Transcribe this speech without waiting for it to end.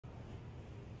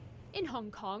In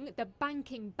Hong Kong, the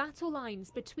banking battle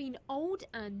lines between old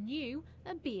and new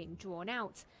are being drawn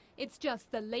out. It's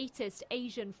just the latest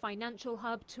Asian financial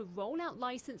hub to roll out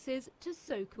licenses to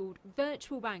so-called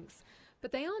virtual banks.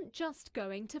 But they aren't just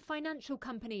going to financial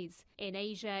companies. In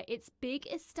Asia, it's big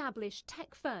established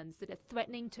tech firms that are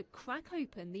threatening to crack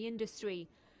open the industry.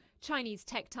 Chinese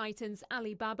tech titans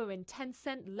Alibaba and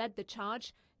Tencent led the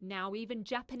charge. Now even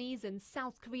Japanese and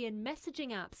South Korean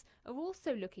messaging apps are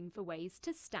also looking for ways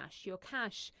to stash your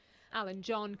cash. Alan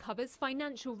John covers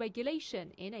financial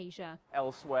regulation in Asia.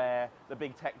 Elsewhere, the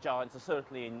big tech giants are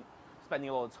certainly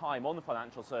spending a lot of time on the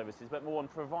financial services, but more on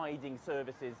providing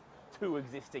services to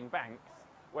existing banks.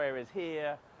 Whereas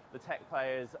here, the tech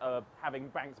players are having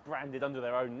banks branded under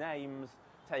their own names,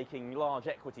 taking large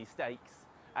equity stakes,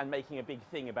 and making a big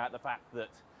thing about the fact that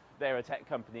they're a tech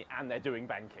company and they're doing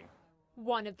banking.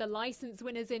 One of the license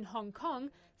winners in Hong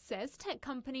Kong says tech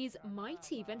companies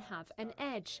might even have an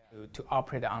edge. To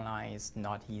operate online is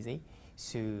not easy.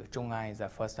 So ZhongAn is the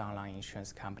first online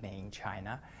insurance company in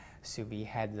China. So we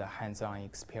had the hands-on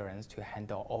experience to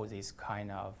handle all this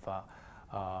kind of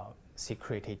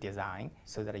security design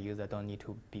so that the user don't need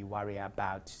to be worried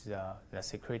about the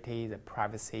security, the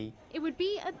privacy. It would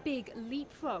be a big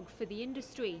leapfrog for the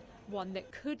industry, one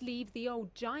that could leave the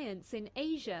old giants in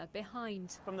Asia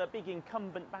behind. From the big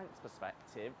incumbent banks'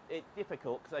 perspective, it's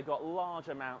difficult because they've got large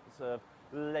amounts of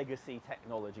legacy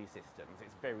technology systems.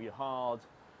 It's very hard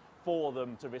for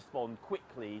them to respond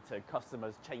quickly to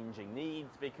customers' changing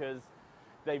needs because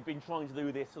they've been trying to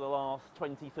do this for the last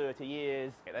 20, 30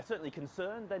 years. They're certainly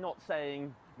concerned. They're not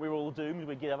saying we're all doomed,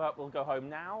 we give up, we'll go home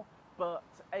now. But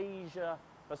Asia,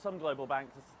 for some global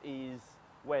banks, is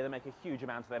where they make a huge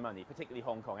amount of their money, particularly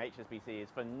Hong Kong. HSBC is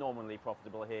phenomenally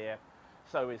profitable here.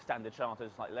 So is Standard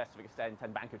Chartered, like less of an extent,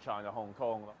 and Bank of China, Hong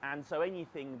Kong. And so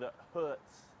anything that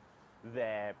hurts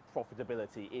their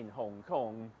profitability in Hong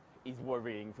Kong is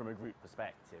worrying from a group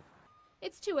perspective.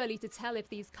 It's too early to tell if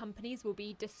these companies will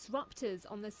be disruptors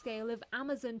on the scale of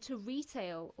Amazon to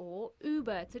retail or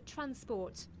Uber to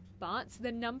transport. But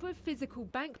the number of physical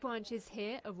bank branches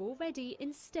here are already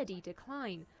in steady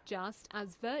decline, just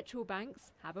as virtual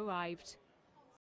banks have arrived.